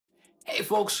Hey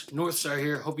folks, Northstar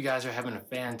here. Hope you guys are having a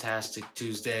fantastic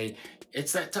Tuesday.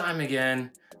 It's that time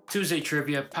again. Tuesday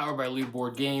trivia powered by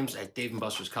LeaderBoard Games at Dave &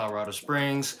 Buster's, Colorado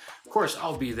Springs. Of course,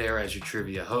 I'll be there as your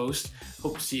trivia host.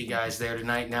 Hope to see you guys there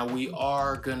tonight. Now, we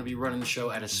are going to be running the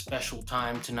show at a special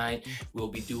time tonight. We'll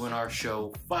be doing our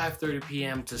show 5:30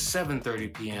 p.m. to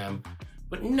 7:30 p.m.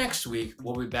 But next week,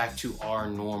 we'll be back to our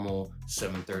normal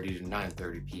 7:30 to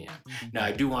 9:30 p.m. Now,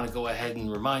 I do want to go ahead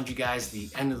and remind you guys, the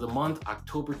end of the month,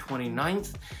 October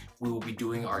 29th, we will be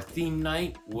doing our theme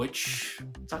night, which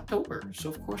it's October. So,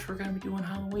 of course, we're going to be doing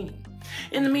Halloween.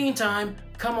 In the meantime,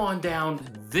 come on down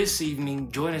this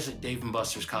evening. Join us at Dave &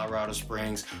 Buster's, Colorado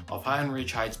Springs, off Highland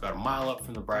Ridge Heights, about a mile up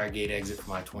from the Briargate exit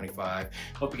from I-25.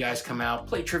 Hope you guys come out,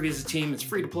 play trivia as a team. It's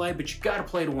free to play, but you got to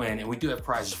play to win. And we do have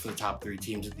prizes for the top 3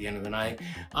 teams at the end of the night.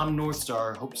 I'm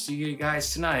Northstar. Hope to see you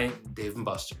guys tonight, Dave &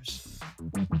 Buster's.